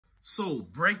So,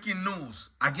 breaking news.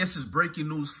 I guess it's breaking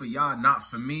news for y'all, not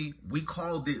for me. We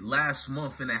called it last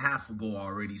month and a half ago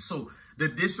already. So, the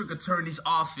district attorney's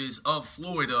office of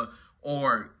Florida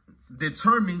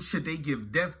determined should they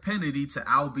give death penalty to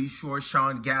Albie Shore,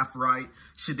 Sean Gaffright,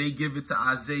 should they give it to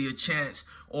Isaiah Chance,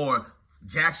 or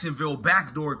Jacksonville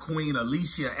backdoor queen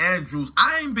Alicia Andrews.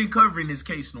 I ain't been covering this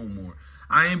case no more.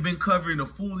 I ain't been covering the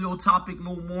Foolio topic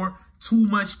no more. Too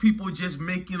much people just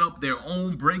making up their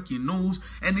own breaking news.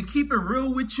 And to keep it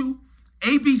real with you,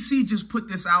 ABC just put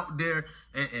this out there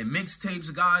and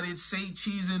mixtapes got it, say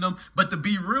cheese in them. But to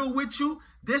be real with you,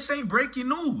 this ain't breaking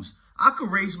news. I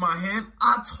could raise my hand.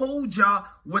 I told y'all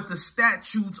what the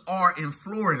statutes are in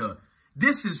Florida.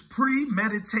 This is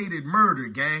premeditated murder,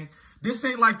 gang. This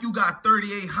ain't like you got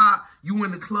 38 hot, you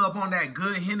in the club on that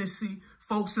good Hennessy,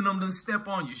 folks in them done step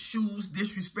on your shoes,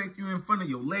 disrespect you in front of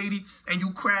your lady, and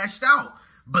you crashed out.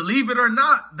 Believe it or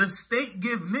not, the state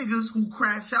give niggas who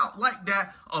crash out like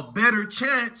that a better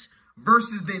chance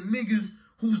versus the niggas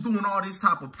who's doing all this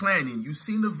type of planning. You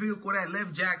seen the vehicle that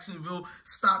left Jacksonville,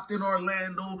 stopped in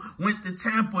Orlando, went to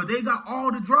Tampa. They got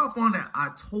all the drop on that. I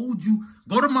told you,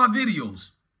 go to my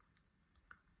videos.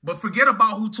 But forget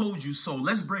about who told you so.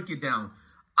 Let's break it down.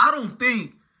 I don't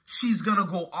think she's going to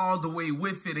go all the way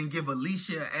with it and give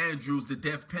Alicia Andrews the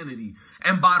death penalty.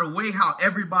 And by the way, how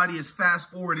everybody is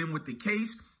fast forwarding with the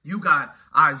case, you got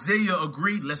Isaiah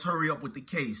agreed, let's hurry up with the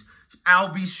case.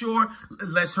 Albie Shore,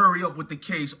 let's hurry up with the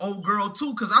case. Old girl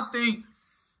too, because I think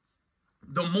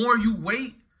the more you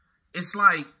wait, it's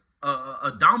like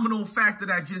a domino factor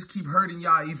that just keep hurting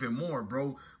y'all even more,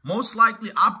 bro. Most likely,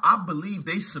 I believe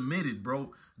they submitted,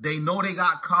 bro. They know they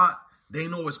got caught. They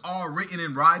know it's all written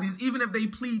in writings. Even if they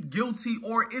plead guilty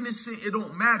or innocent, it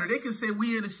don't matter. They can say,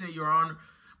 we innocent, Your Honor.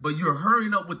 But you're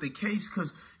hurrying up with the case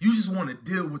because you just want to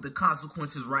deal with the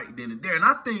consequences right then and there. And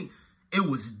I think it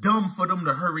was dumb for them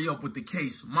to hurry up with the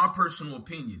case. My personal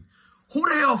opinion. Who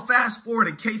the hell fast forward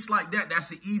a case like that? That's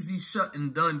an easy shut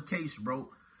and done case, bro.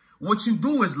 What you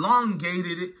do is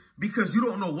elongated it because you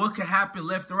don't know what could happen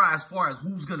left or right as far as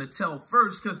who's going to tell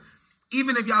first. Because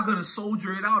even if y'all going to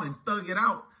soldier it out and thug it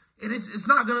out, it's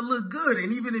not going to look good.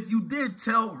 And even if you did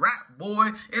tell, rap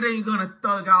boy, it ain't going to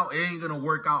thug out. It ain't going to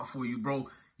work out for you, bro.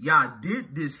 Y'all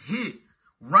did this hit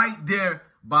right there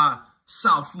by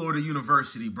South Florida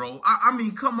University, bro. I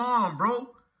mean, come on,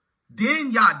 bro.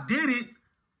 Then y'all did it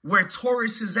where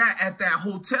Taurus is at that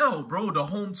hotel, bro. The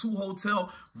Home 2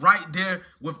 Hotel right there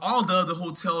with all the other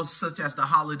hotels such as the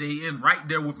Holiday Inn right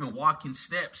there within walking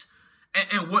steps.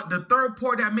 And what the third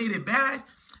part that made it bad,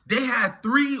 they had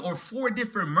 3 or 4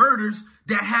 different murders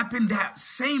that happened that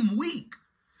same week.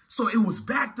 So it was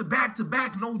back to back to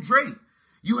back, no Drake.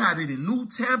 You had it in New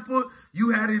Tampa.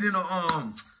 You had it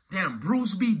in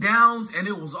Bruce B. Downs. And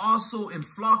it was also in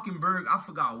Flockenberg. I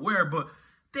forgot where, but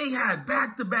they had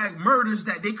back-to-back murders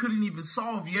that they couldn't even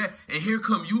solve yet. And here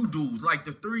come you dudes, like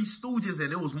the Three Stooges,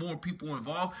 and there was more people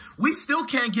involved. We still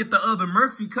can't get the other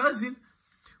Murphy cousin.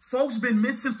 Folks been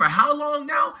missing for how long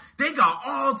now? They got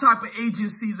all type of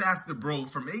agencies after, bro.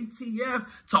 From ATF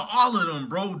to all of them,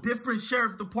 bro. Different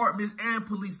sheriff departments and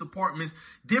police departments.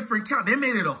 Different count. They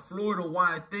made it a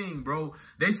Florida-wide thing, bro.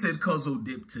 They said Cuzzo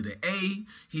dipped to the A.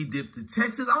 He dipped to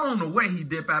Texas. I don't know where he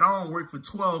dipped at. I don't work for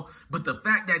 12. But the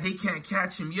fact that they can't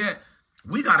catch him yet,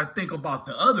 we got to think about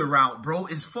the other route, bro.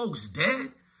 Is folks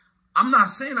dead? I'm not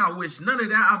saying I wish none of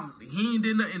that. He ain't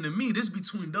did nothing to me. This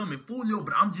between them and Julio,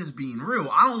 but I'm just being real.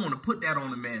 I don't want to put that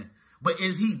on the man. But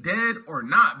is he dead or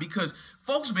not? Because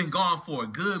folks been gone for a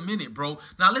good minute, bro.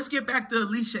 Now, let's get back to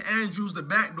Alicia Andrews, the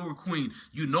backdoor queen.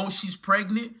 You know she's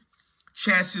pregnant.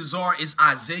 Chances are it's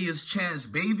Isaiah's chance,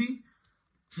 baby.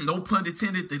 No pun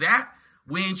intended to that.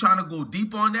 We ain't trying to go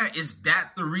deep on that. Is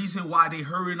that the reason why they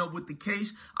hurrying up with the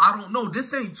case? I don't know.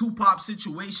 This ain't Tupac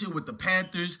situation with the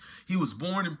Panthers. He was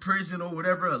born in prison or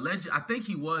whatever. Alleged. I think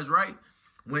he was, right?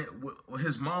 When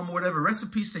his mom or whatever. Rest in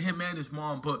peace to him and his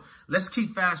mom. But let's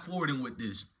keep fast forwarding with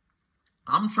this.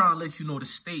 I'm trying to let you know the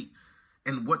state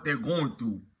and what they're going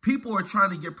through. People are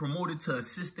trying to get promoted to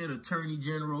assistant attorney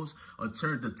generals,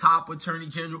 the top attorney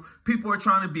general. People are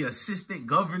trying to be assistant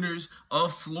governors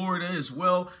of Florida as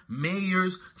well.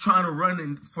 Mayors trying to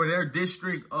run for their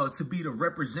district to be the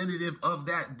representative of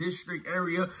that district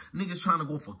area. Niggas trying to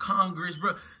go for Congress,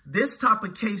 bro. This type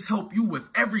of case help you with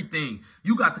everything.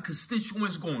 You got the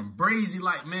constituents going crazy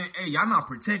like, man, hey, y'all not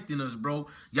protecting us, bro.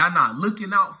 Y'all not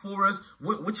looking out for us.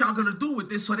 What y'all gonna do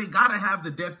with this? So they gotta have the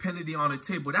death penalty on the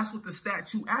table. That's what the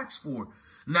statute asks for.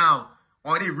 Now,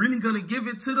 Are they really going to give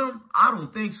it to them? I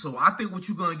don't think so. I think what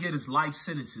you're going to get is life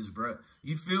sentences, bro.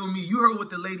 You feel me? You heard what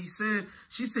the lady said.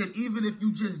 She said even if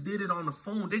you just did it on the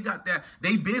phone, they got that.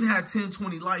 They been had 10,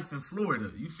 20 life in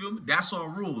Florida. You feel me? That's our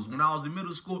rules. When I was in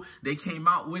middle school, they came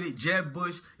out with it. Jeb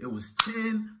Bush, it was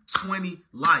 10, 20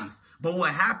 life. But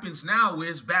what happens now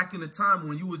is back in the time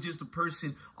when you was just a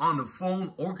person on the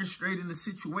phone orchestrating the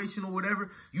situation or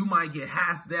whatever, you might get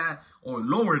half that or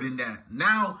lower than that.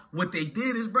 Now, what they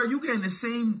did is, bro, you getting the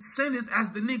same sentence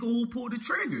as the nigga who pulled the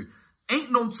trigger.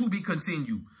 Ain't no to be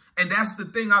continued. And that's the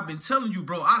thing I've been telling you,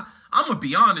 bro. I'm going to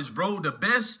be honest, bro. The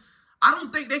best, I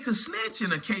don't think they could snitch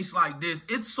in a case like this.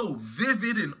 It's so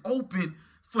vivid and open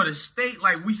for the state.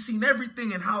 Like, we seen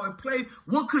everything and how it played.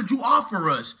 What could you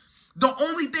offer us? The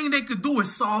only thing they could do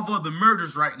is solve other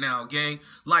murders right now, gang.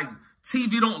 Like,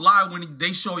 TV don't lie when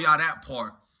they show y'all that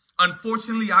part.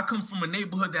 Unfortunately, I come from a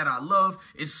neighborhood that I love.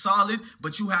 It's solid,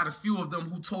 but you had a few of them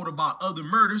who told about other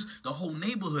murders. The whole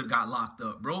neighborhood got locked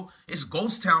up, bro. It's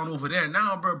ghost town over there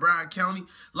now, bro, Broward County.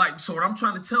 Like, so what I'm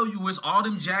trying to tell you is all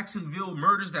them Jacksonville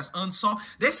murders that's unsolved.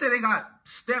 They say they got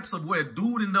steps of where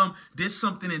dude and them did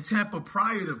something in Tampa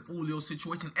prior to Foolio's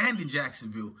situation and in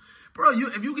Jacksonville. Bro,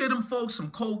 if you get them folks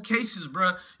some cold cases,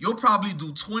 bro, you'll probably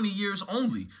do 20 years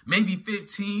only, maybe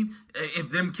 15 if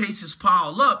them cases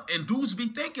pile up. And dudes be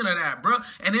thinking of that, bro.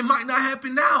 And it might not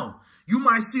happen now. You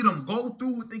might see them go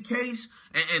through with the case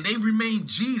and they remain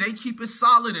G. They keep it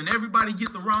solid and everybody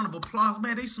get the round of applause.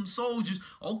 Man, they some soldiers.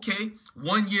 Okay,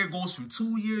 1 year goes from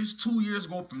 2 years. 2 years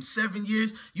go from 7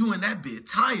 years. You and that bit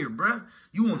tired, bro.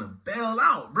 You want to bail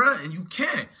out, bro, and you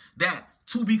can't. That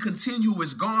to be continued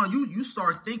is gone. You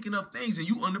start thinking of things and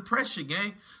you under pressure,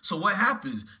 gang. So what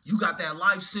happens? You got that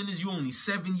life sentence. You only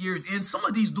 7 years in. Some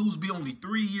of these dudes be only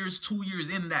 3 years, 2 years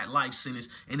in that life sentence.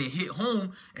 And they hit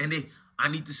home and I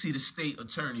need to see the state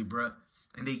attorney, bro.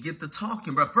 And they get to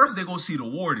talking, bro. First, they go see the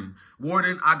warden.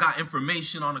 Warden, I got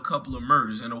information on a couple of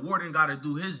murders. And the warden got to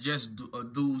do his just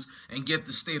dues and get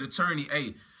the state attorney.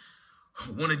 Hey,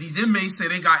 one of these inmates say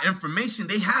they got information.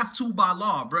 They have to by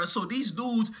law, bro. So these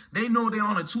dudes, they know they're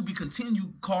on a to be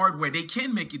continued card where they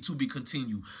can make it to be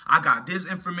continued. I got this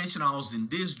information. I was in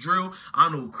this drill. I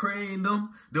know Cray and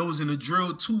them. They was in a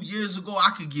drill 2 years ago.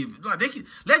 I could give it. Like,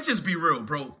 let's just be real,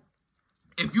 bro.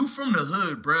 If you from the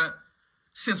hood, bro,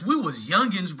 since we was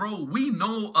youngins, bro, we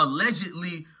know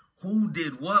allegedly who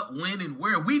did what, when, and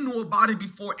where. We knew about it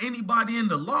before anybody in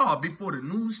the law, before the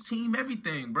news team,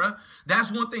 everything, bruh.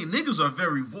 That's one thing. Niggas are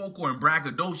very vocal and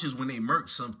braggadocious when they murk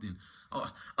something.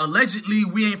 Allegedly,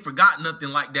 we ain't forgot nothing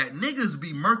like that. Niggas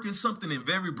be murking something and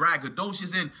very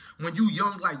braggadocious. And when you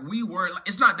young like we were,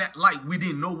 it's not that like we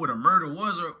didn't know what a murder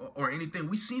was or anything.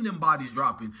 We seen them bodies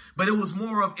dropping. But it was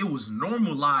more of, it was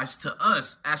normalized to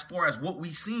us as far as what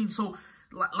we seen. So,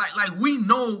 like we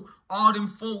know all them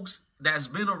folks that's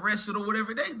been arrested or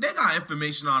whatever, they got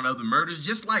information on other murders,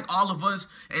 just like all of us.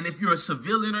 And if you're a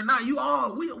civilian or not, we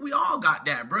all got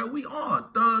that, bro. We all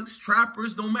thugs,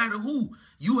 trappers, don't matter who.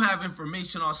 You have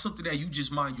information on something that you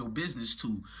just mind your business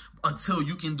to until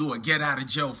you can do a get out of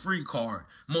jail free card.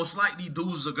 Most likely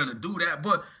dudes are gonna do that,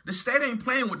 but the state ain't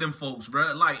playing with them folks,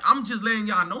 bro. Like, I'm just letting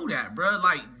y'all know that, bro.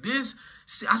 Like this,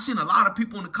 I seen a lot of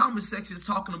people in the comment section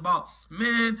talking about,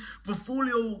 man, for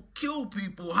Foolio kill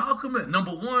people, how come it?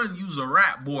 Number one, you's a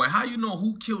rap boy. How you know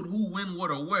who killed who, when, what,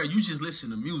 or where? You just listen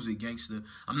to music, gangster.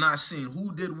 I'm not saying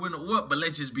who did when or what, but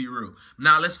let's just be real.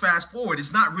 Now, let's fast forward.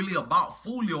 It's not really about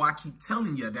Foolio. I keep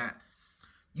telling you that.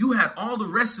 You had all the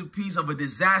recipes of a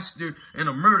disaster and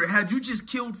a murder. Had you just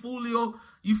killed Foolio,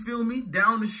 you feel me,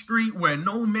 down the street where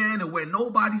no man and where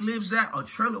nobody lives at, a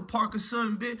trailer park or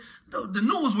something, bit, the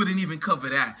news wouldn't even cover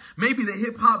that. Maybe the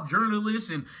hip-hop journalists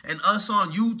and us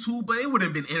on YouTube, but it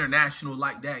wouldn't have been international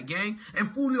like that, gang. And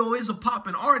Foolio is a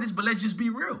popping artist, but let's just be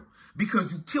real.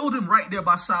 Because you killed him right there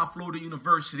by South Florida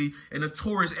University in a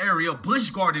tourist area, Busch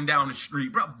Garden down the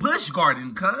street, bro. Busch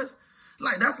Garden, cuz.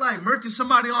 Like, that's like murking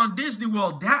somebody on Disney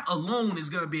World. That alone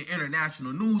is going to be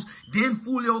international news. Then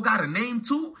Foolio got a name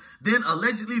too. Then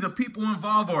allegedly the people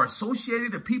involved are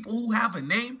associated. The people who have a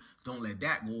name. Don't let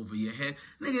that go over your head.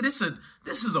 Nigga,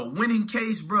 this is a winning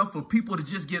case, bro, for people to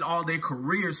just get all their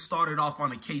careers started off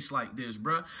on a case like this,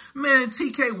 bro. Man,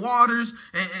 TK Waters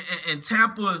and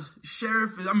Tampa's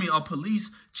sheriff, a police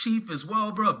chief as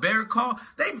well, bro, Bear Call,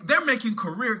 they're making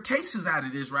career cases out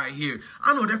of this right here.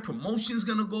 I know their promotion's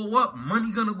gonna go up,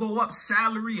 money gonna go up,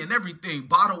 salary and everything.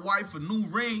 Bought a wife a new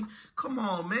ring. Come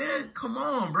on, man. Come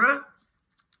on, bro.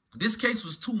 This case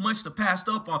was too much to pass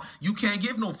up on. You can't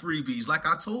give no freebies. Like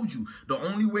I told you, the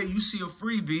only way you see a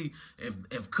freebie,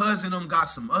 if cousin them got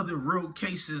some other real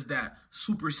cases that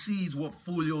supersedes what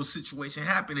Foolio's situation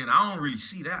happened, and I don't really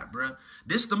see that, bruh.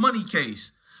 This the money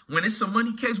case. When it's a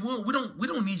money case, we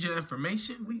don't need your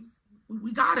information.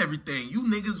 We got everything. You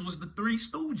niggas was the Three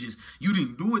Stooges. You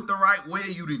didn't do it the right way.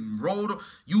 You didn't roll.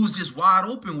 You was just wide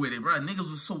open with it, bro.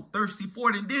 Niggas was so thirsty for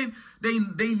it. And then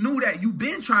they knew that you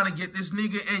been trying to get this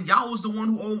nigga, and y'all was the one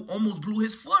who almost blew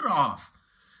his foot off.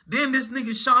 Then this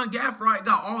nigga Sean Gaffright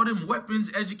got all them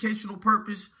weapons, educational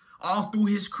purpose, all through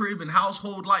his crib and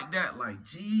household like that. Like,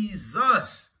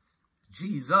 Jesus,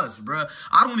 bruh.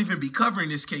 I don't even be covering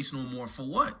this case no more. For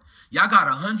what? Y'all got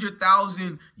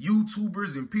 100,000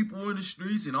 YouTubers and people in the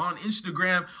streets and on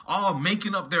Instagram all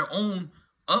making up their own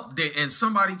update. And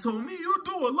somebody told me, you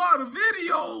do a lot of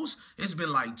videos. It's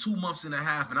been like 2.5 months and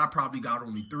I probably got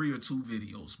only 3 or 2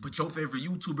 videos. But your favorite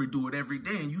YouTuber do it every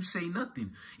day and you say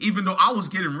nothing. Even though I was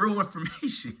getting real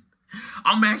information.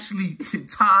 I'm actually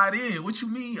tied in. What you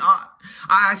mean? I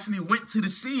actually went to the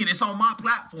scene. It's on my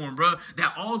platform, bro,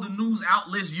 that all the news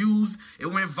outlets used. It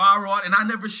went viral, and I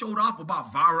never showed off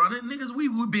about viral. And niggas,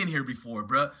 we've been here before,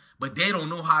 bro. But they don't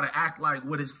know how to act like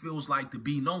what it feels like to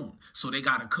be known. So they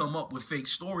got to come up with fake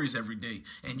stories every day.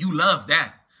 And you love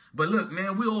that. But look,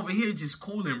 man, we over here just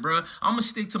cooling, bro. I'm going to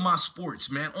stick to my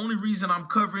sports, man. Only reason I'm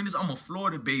covering this, I'm a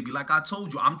Florida baby. Like I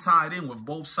told you, I'm tied in with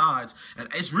both sides. And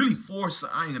it's really 4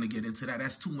 sides. I ain't going to get into that.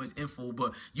 That's too much info.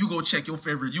 But you go check your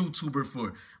favorite YouTuber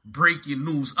for breaking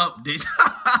news updates.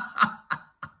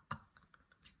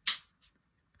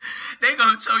 They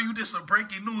going to tell you this is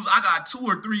breaking news. I got 2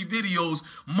 or 3 videos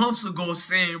months ago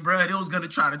saying, bro, they was going to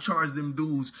try to charge them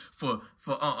dudes for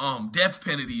death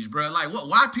penalties, bro. Like, what?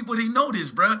 Why people didn't know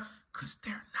this, bro? Because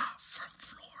they're not from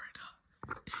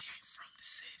Florida. They ain't from the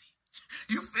city.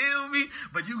 You feel me?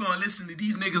 But you going to listen to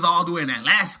these niggas all doing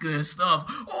Alaska and stuff.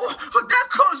 Oh, that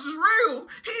cuz is real.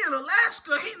 He in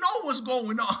Alaska. He know what's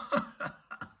going on.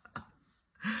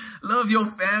 Love your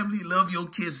family, love your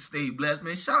kids, stay blessed,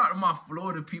 man. Shout out to my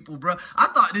Florida people, bro. I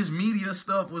thought this media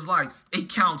stuff was like, it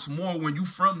counts more when you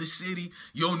from the city.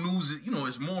 Your news, you know,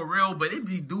 is more real, but it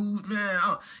be dudes, man.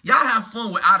 Y'all have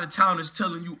fun with out-of-towners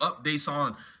telling you updates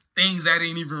on things that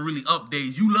ain't even really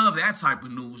updates. You love that type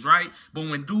of news, right? But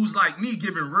when dudes like me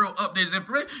giving real updates, you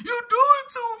doing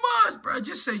too much, bro.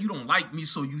 Just say you don't like me,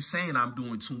 so you saying I'm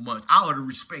doing too much. I ought to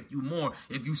respect you more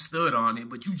if you stood on it,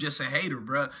 but you just a hater,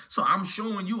 bro. So I'm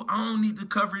showing you I don't need to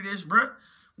cover this, bro.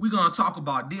 We're going to talk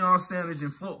about Deion Sanders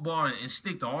and football and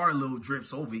stick to our little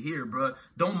drips over here, bro.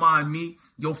 Don't mind me.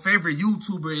 Your favorite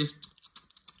YouTuber is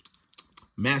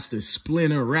Master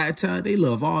Splinter Rattata. They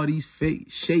love all these fake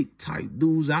shape type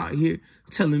dudes out here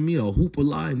telling me a hoop a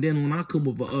lot. And then when I come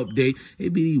up with an update,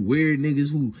 it be these weird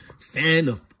niggas who fan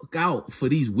the fuck out for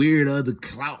these weird other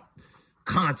clout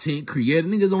content creator.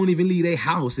 Niggas don't even leave their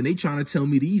house. And they trying to tell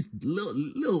me these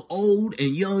little old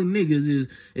and young niggas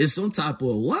is some type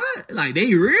of what? Like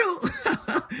they real?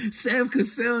 Sam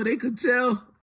Cassell, they could tell.